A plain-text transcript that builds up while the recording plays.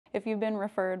If you've been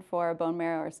referred for a bone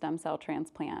marrow or stem cell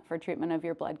transplant for treatment of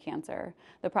your blood cancer,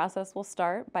 the process will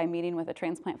start by meeting with a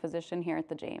transplant physician here at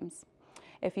the James.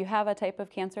 If you have a type of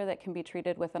cancer that can be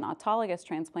treated with an autologous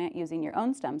transplant using your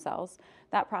own stem cells,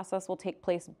 that process will take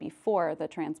place before the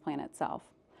transplant itself.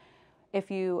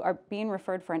 If you are being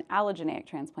referred for an allogeneic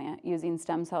transplant using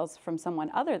stem cells from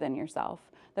someone other than yourself,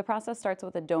 the process starts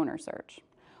with a donor search.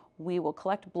 We will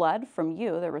collect blood from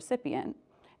you, the recipient,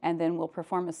 and then we'll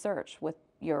perform a search with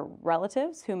your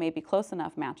relatives who may be close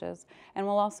enough matches, and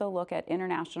we'll also look at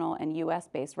international and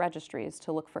US-based registries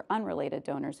to look for unrelated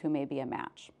donors who may be a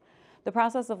match. The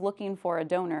process of looking for a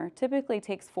donor typically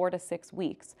takes 4 to 6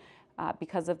 weeks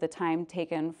because of the time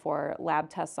taken for lab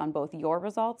tests on both your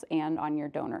results and on your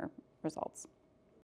donor results.